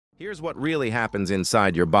Here's what really happens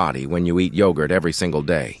inside your body when you eat yogurt every single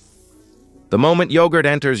day. The moment yogurt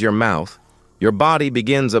enters your mouth, your body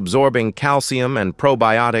begins absorbing calcium and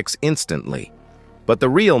probiotics instantly. But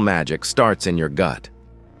the real magic starts in your gut.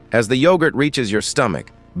 As the yogurt reaches your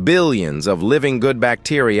stomach, billions of living good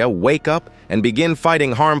bacteria wake up and begin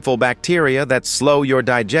fighting harmful bacteria that slow your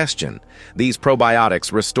digestion. These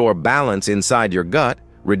probiotics restore balance inside your gut,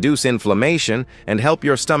 reduce inflammation, and help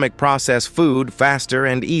your stomach process food faster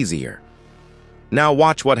and easier. Now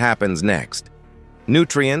watch what happens next.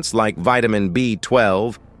 Nutrients like vitamin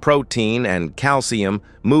B12, protein, and calcium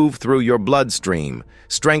move through your bloodstream,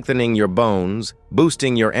 strengthening your bones,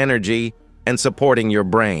 boosting your energy, and supporting your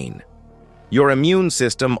brain. Your immune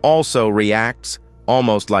system also reacts,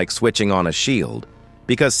 almost like switching on a shield,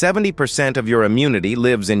 because 70% of your immunity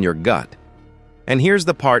lives in your gut. And here's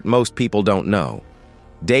the part most people don't know.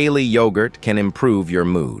 Daily yogurt can improve your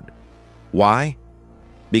mood. Why?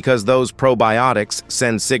 Because those probiotics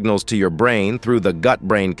send signals to your brain through the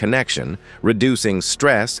gut-brain connection, reducing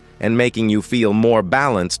stress and making you feel more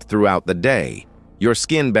balanced throughout the day. Your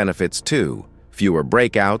skin benefits too. Fewer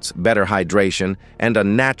breakouts, better hydration, and a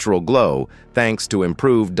natural glow thanks to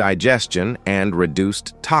improved digestion and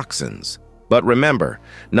reduced toxins. But remember,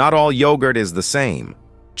 not all yogurt is the same.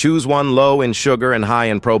 Choose one low in sugar and high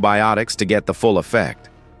in probiotics to get the full effect.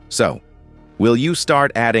 So, will you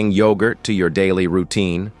start adding yogurt to your daily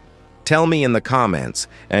routine? Tell me in the comments,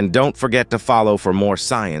 and don't forget to follow for more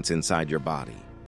science inside your body.